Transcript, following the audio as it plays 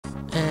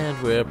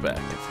we're back,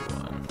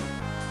 everyone.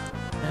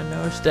 And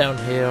notice down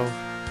here,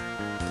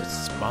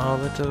 this small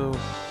little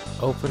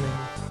opening.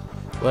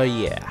 Well,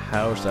 yeah,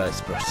 how was I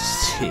supposed to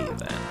see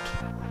that?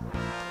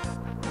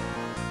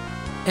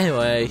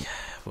 Anyway,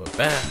 we're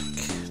back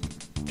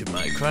to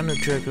my Chrono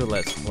Trigger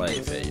Let's Play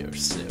video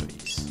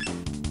series.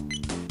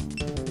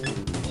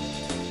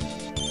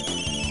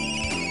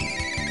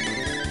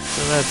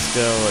 So let's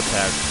go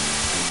attack.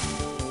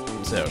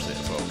 There's a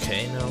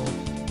volcano.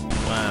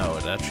 Wow,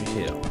 it actually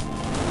healed.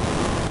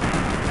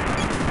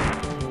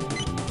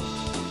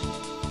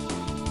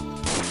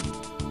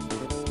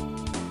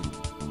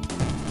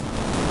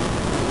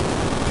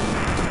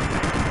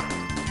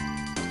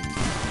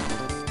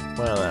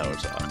 Well, that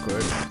was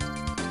awkward,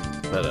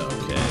 but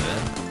okay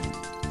then.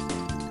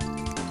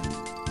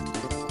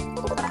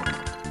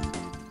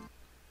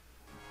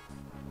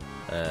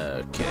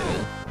 Okay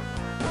then.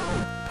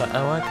 But I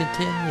want to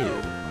continue.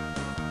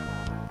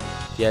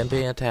 Yeah, I'm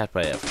being attacked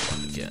by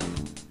everyone again.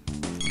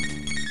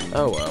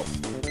 Oh well.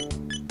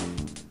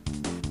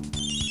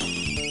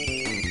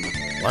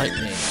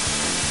 Lightning.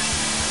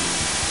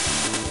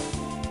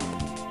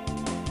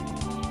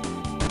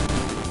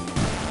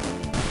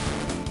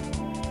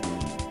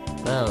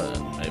 Well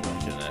then, maybe I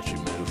can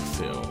actually move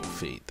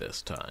feet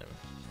this time.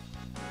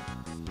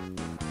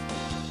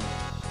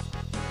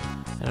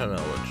 I don't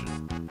know what should...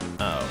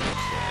 Oh,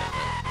 okay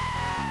then.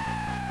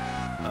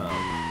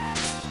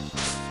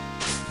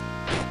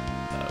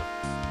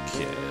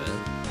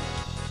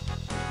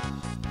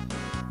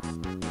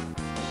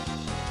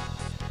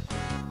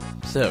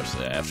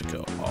 Seriously, I have to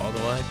go all the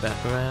way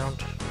back around?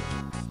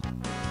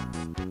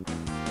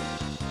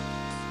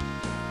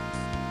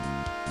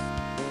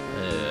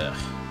 Ugh.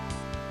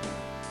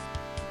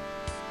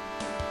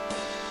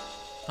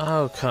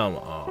 Oh, come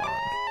on.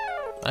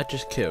 I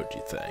just killed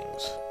you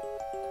things.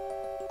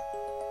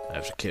 I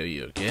have to kill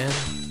you again?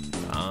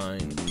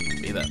 Fine.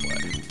 Be that way.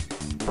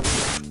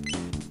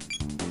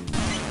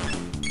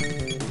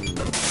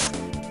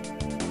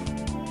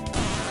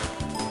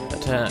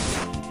 Attack.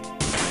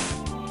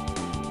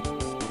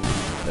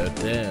 They're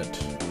dead.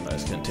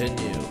 Let's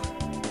continue.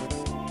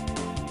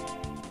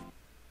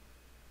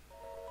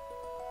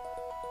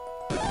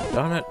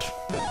 Darn it.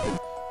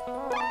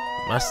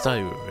 Must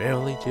I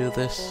really do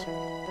this?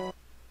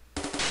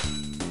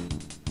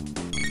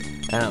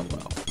 Ah,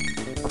 well.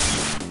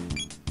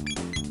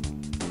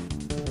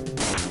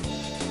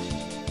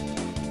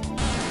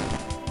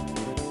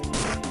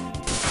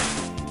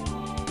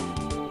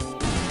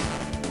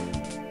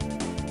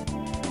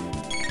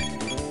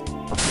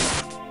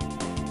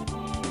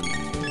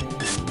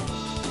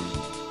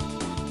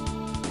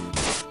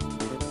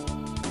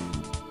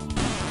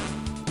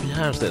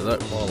 Sometimes they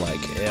look more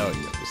like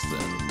aliens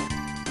than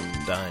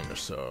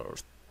dinosaur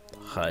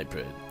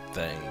hybrid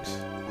things.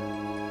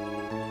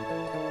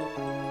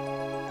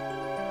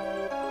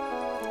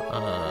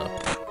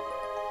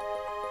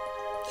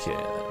 Okay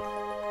then.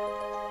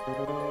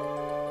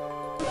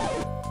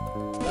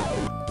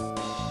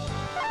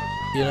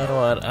 You know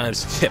what? I'm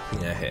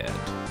skipping ahead.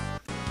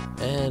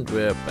 And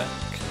we're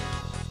back.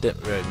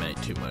 Didn't really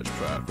make too much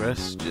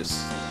progress,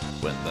 just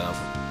went down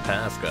the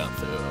path, got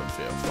through a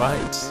few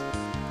fights.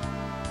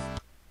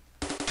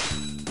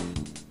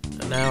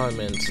 And now I'm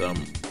in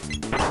some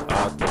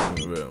odd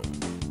looking room.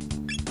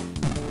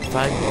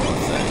 5 more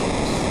things.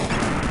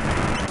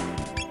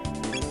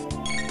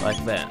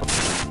 Like that.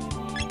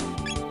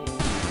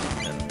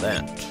 And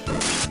that.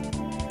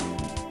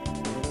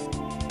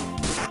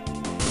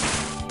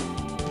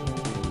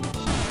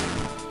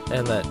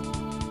 And that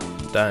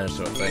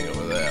dinosaur thing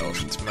over there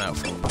with its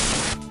mouth open.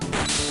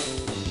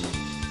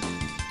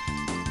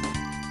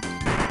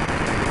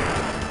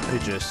 Who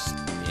just,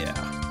 yeah.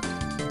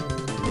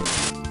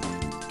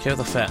 Kill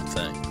the fat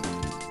thing.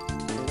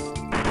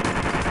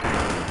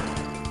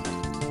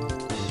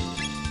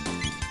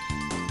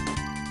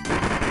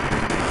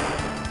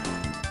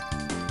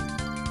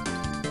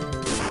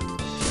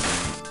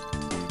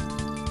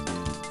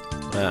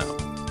 Wow.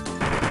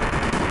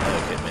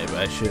 Okay, maybe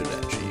I should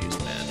actually use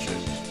magic.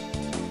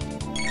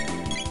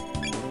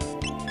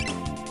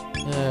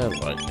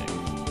 Lightning.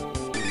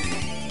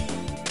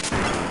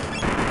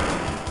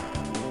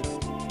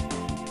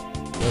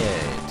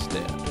 Yeah, it's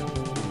dead.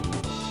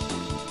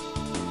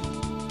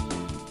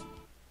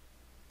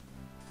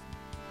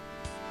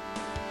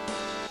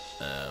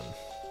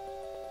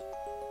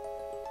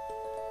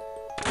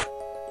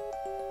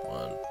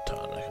 One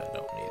tonic, I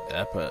don't need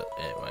that, but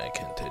anyway,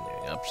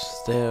 continuing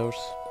upstairs.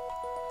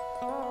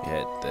 We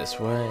head this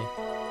way.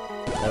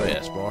 Oh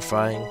yes, more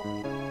fighting.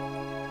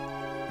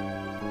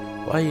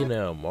 Why, you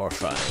know, more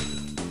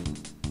fighting.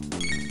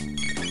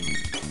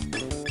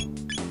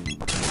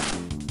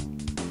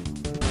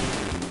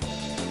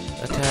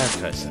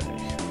 Attack, I say.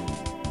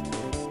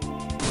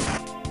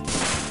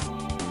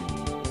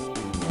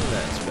 Oh,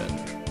 that's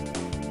better.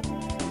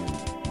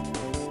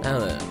 Now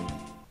then.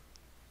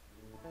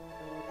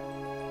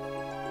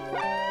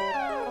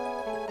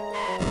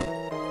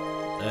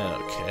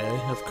 Okay,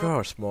 of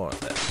course, more of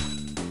that.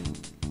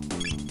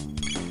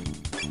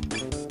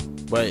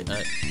 Wait,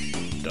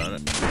 darn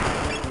it.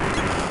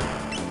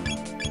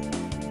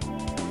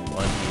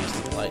 Want to use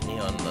the lightning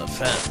on the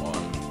fat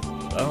one.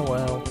 Oh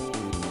well.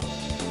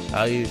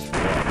 I'll use water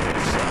or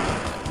something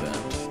like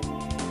that.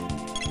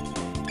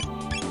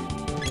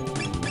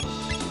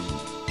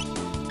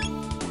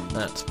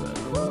 That's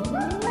better.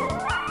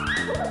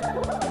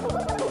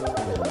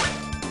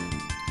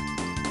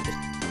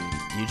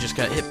 You just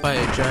got hit by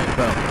a giant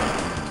bubble.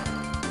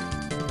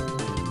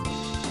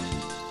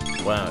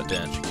 Wow,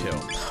 didn't you kill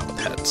him? Oh,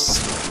 that's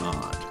so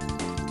odd.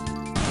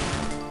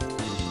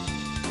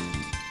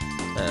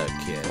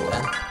 Okay,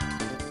 then.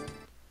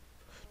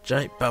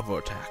 Giant bubble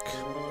attack.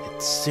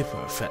 It's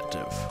super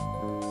effective.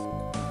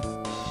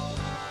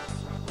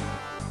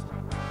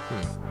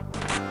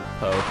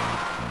 Poke.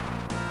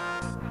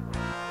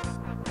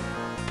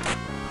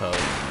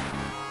 Poke.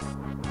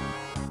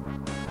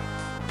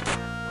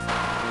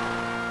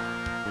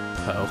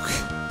 Poke.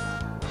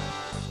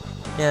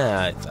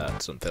 Yeah, I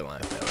thought something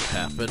like that would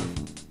happen.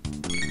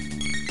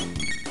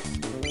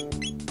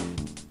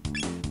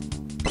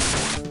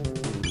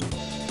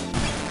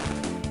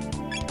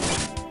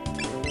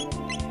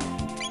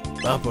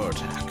 Bubble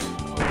attack.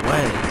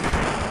 Away.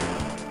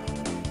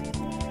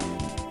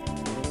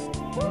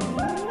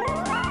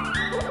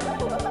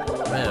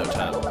 Well,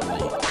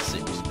 Tyler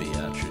seems to be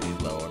actually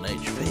low on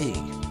HP.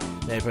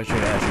 Maybe I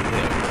should actually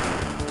heal.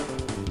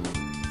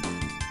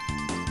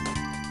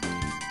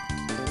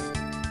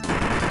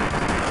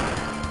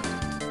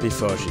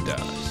 Before she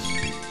dies.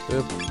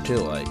 Oop, too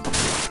late.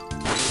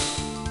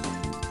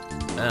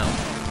 Ow.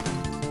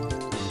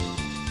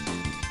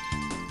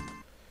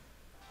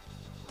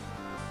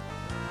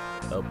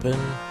 Open.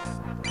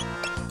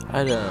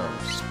 I don't know.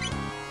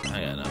 I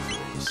got enough of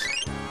these.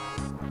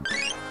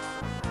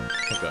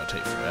 It's gonna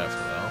take forever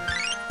though.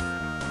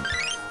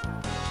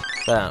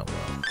 That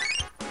one.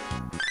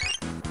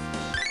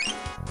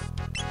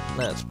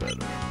 That's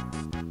better.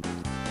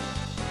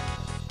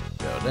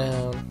 Go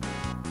down.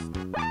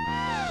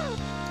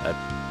 I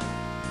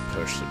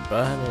push the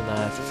button and I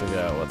have to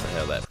figure out what the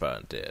hell that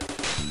button did.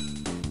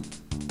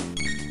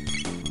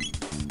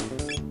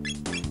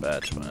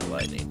 Back to my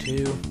lightning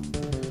 2.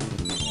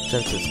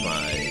 Since it's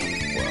my,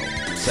 well,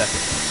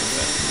 second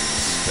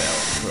spell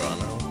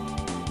Chrono.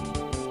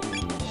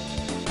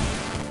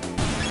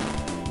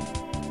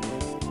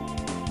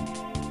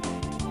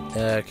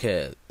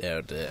 Okay,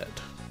 they're dead.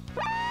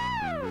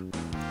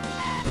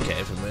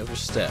 Okay, remove a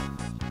step.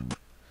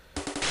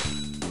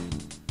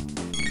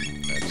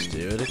 Let's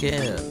do it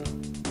again.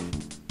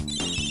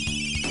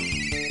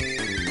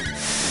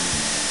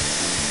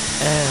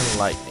 And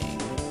lightning.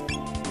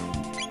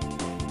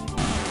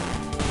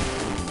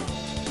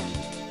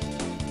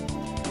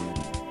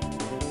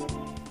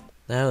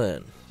 Now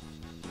then,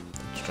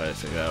 let's try to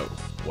figure out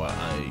what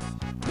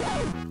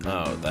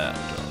oh, that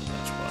door,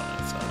 that's what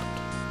I thought.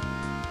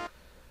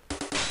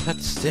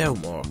 That's still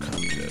more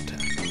counter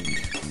attacking.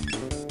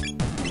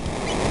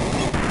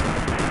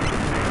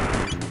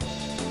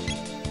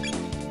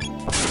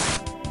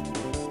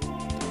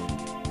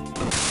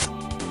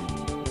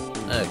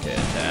 Okay,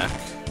 attack.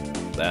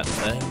 That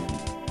thing.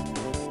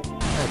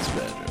 That's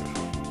better.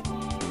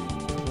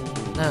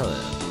 Now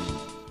then,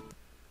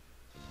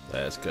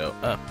 let's go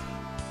up.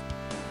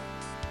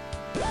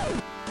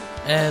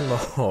 And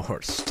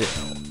more still.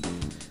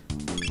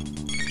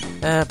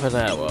 But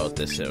well,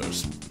 this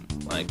is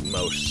like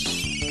most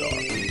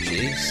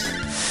RPGs.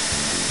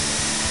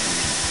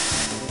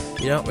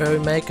 You don't really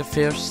make a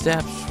few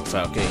steps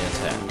without getting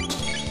attacked.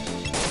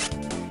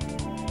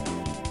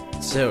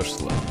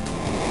 Seriously.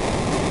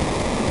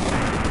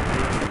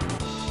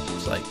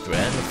 It's like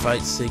grand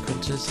fight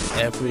sequences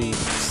every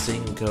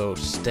single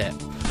step.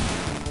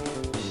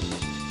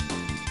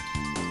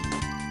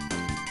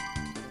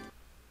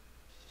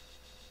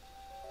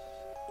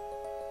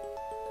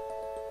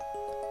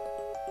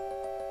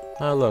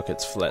 Oh look,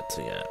 it's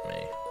flexing at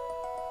me.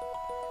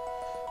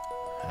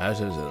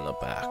 As is in the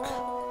back.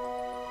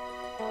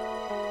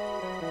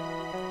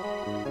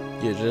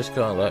 You're just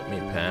gonna let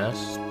me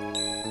pass?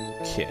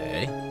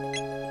 Okay.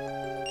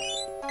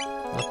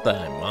 Not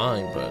that I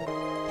mind, but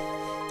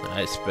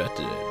I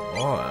expected it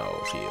more out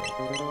of you.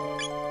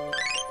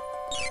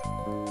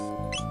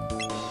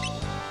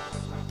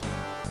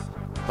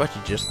 But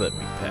you just let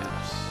me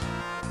pass.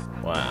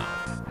 Wow.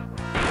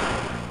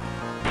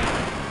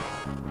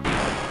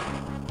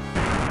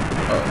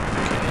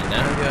 Okay,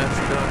 now you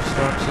actually gonna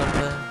start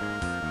something?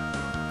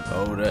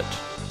 Hold it.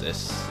 This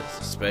is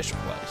a special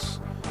place.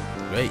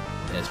 Great,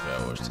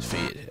 Nesville was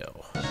defeated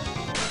Hill.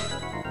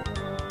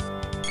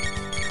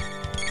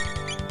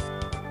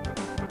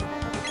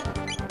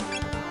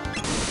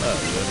 Oh,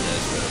 good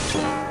Nesville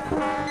too.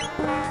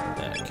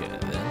 Okay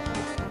then.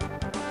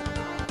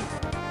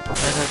 I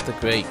thought the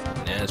great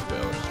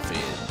Nesville was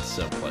defeated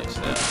someplace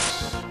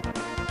else.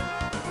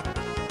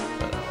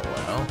 But oh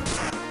well.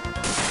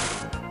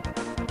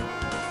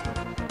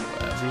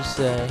 Whatever you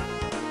say.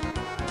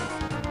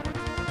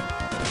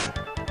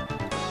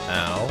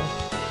 Ow.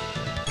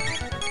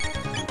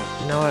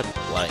 You know what?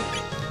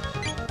 Lightning.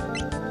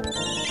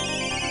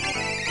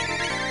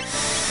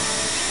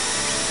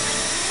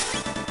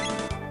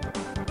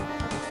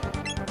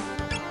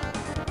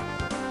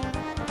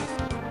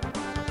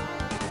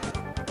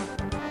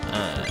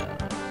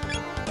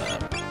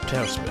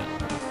 Tailspin.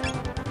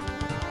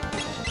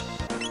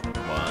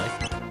 Why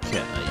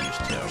can't I use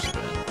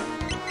Tailspin?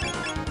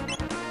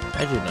 I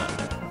do not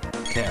know.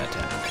 Cat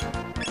attack.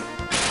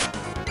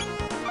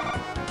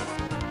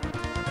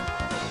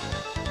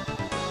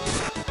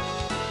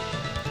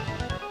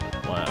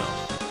 Wow.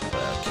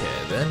 Okay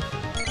then.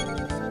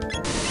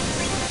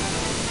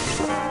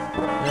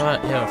 You know what?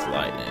 Health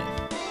lightning.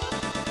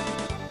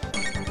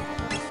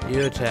 You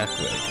attack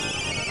regularly.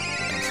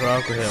 And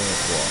frog him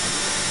with water.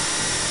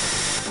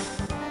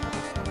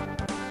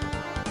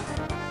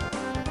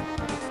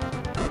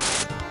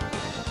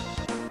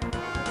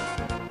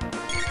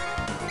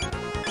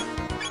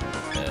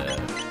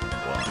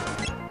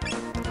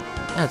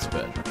 That's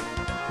better.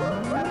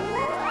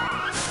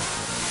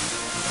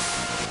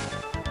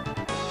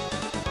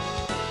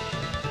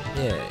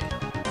 Yay.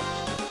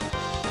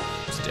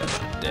 Still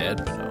not dead,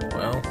 but oh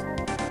well.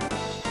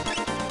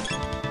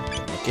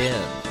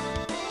 Again.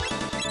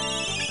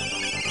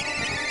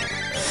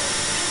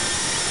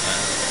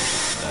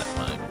 That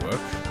might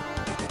work.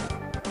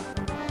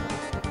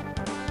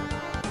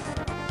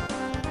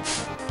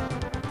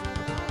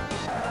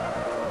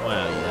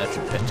 Wow, you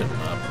actually picked him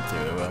up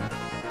through him.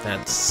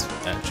 That's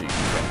actually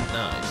quite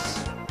nice.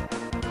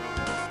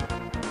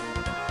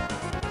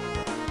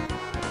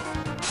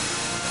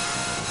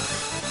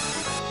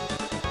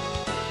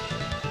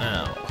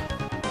 Ow.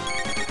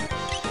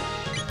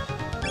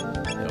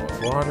 Kill with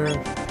water,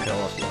 kill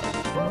with light.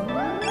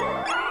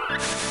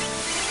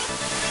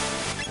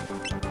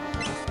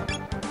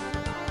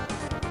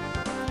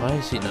 Why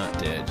is he not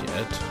dead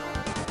yet?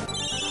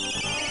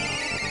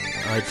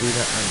 I do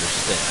not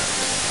understand.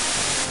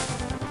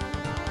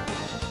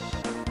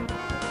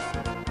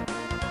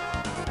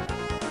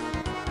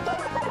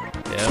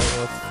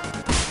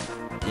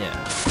 Yeah,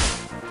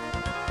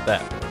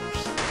 that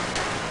works.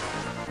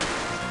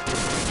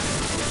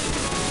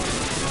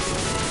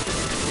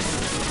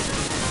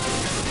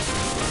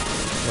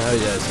 Now he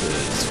does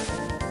this,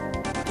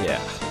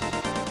 yeah,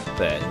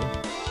 thing.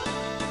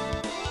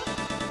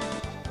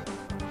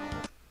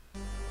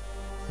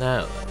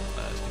 Now then,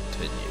 let's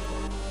continue.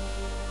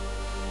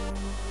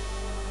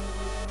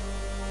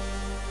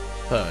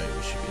 Probably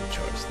we should be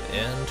towards the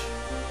end,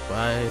 but I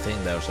think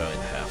that was only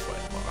the halfway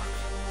mark.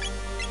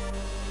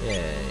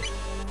 Yay.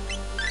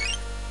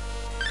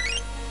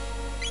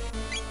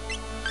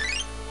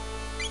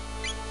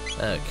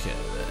 Okay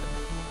then.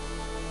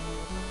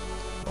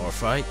 More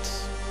fights.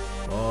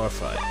 More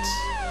fights.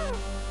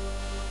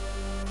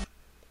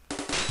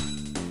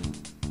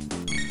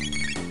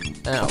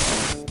 Ow.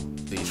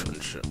 These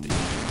ones shouldn't be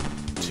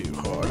too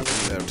hard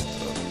without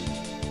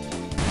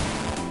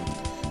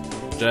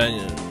the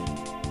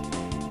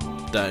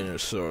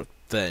dinosaur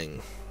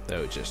thing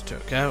that we just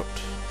took out.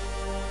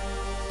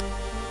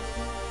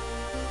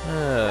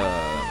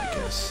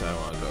 Because I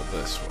want to go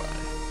this way.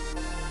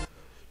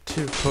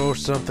 To pull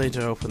something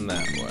to open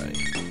that way.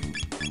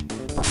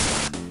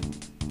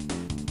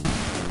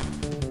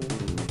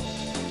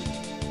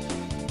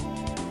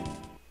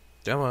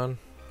 Come on,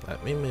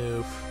 let me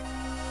move.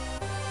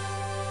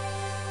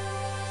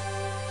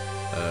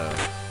 Oh,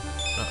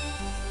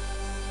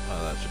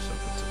 that just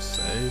opens a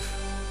save.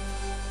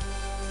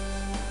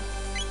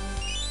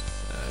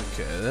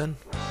 Okay then.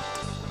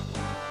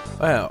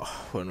 Well,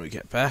 when we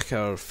get back,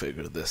 I'll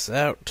figure this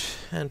out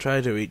and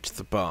try to reach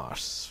the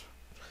boss.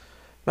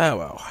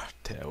 Well,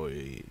 till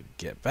we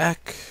get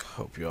back,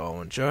 hope you're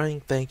all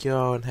enjoying. Thank you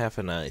all and have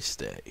a nice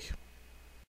day.